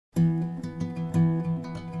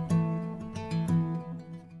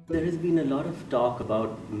There has been a lot of talk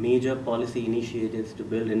about major policy initiatives to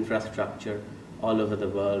build infrastructure all over the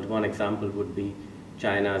world. One example would be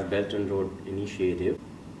China's Belt and Road Initiative.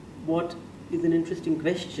 What is an interesting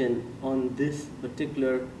question on this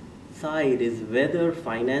particular side is whether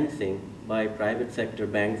financing by private sector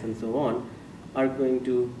banks and so on are going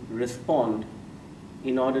to respond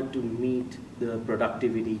in order to meet the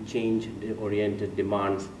productivity change-oriented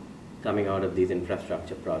demands coming out of these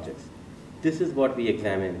infrastructure projects. This is what we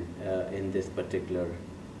examine in this particular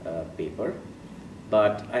paper.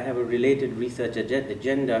 But I have a related research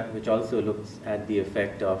agenda which also looks at the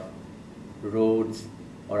effect of roads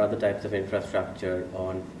or other types of infrastructure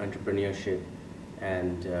on entrepreneurship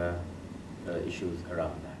and issues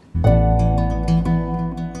around that.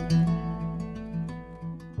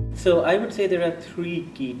 So I would say there are three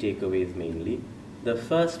key takeaways mainly. The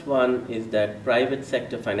first one is that private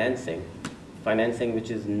sector financing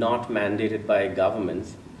which is not mandated by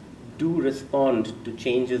governments, do respond to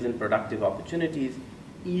changes in productive opportunities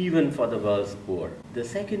even for the world's poor. The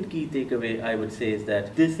second key takeaway I would say is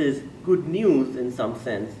that this is good news in some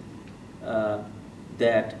sense,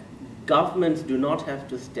 that governments do not have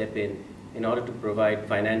to step in order to provide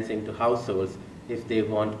financing to households if they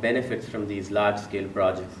want benefits from these large-scale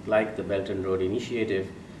projects like the Belt and Road Initiative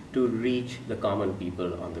to reach the common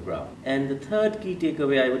people on the ground. And the third key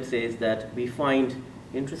takeaway I would say is that we find,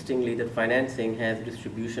 interestingly, that financing has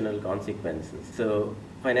distributional consequences. So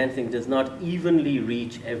financing does not evenly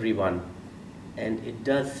reach everyone, and it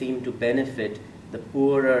does seem to benefit the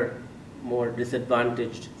poorer, more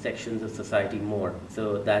disadvantaged sections of society more.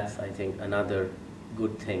 So that's, I think, another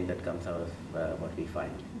good thing that comes out of what we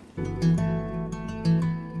find.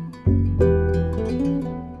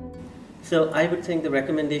 So I would think the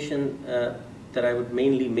recommendation that I would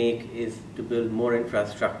mainly make is to build more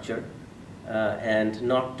infrastructure and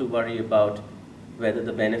not to worry about whether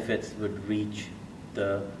the benefits would reach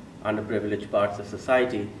the underprivileged parts of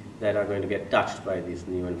society that are going to get touched by this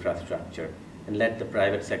new infrastructure, and let the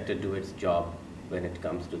private sector do its job when it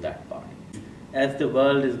comes to that part. As the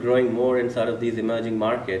world is growing more in sort of these emerging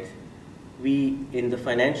markets, we in the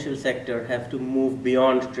financial sector have to move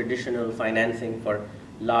beyond traditional financing for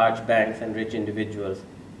large banks and rich individuals,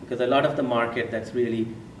 because a lot of the market that's really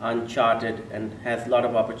uncharted and has a lot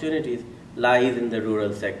of opportunities lies in the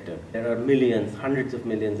rural sector. There are millions, hundreds of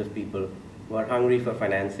millions of people who are hungry for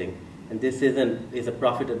financing, and this is a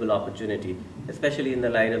profitable opportunity, especially in the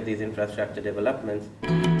light of these infrastructure developments.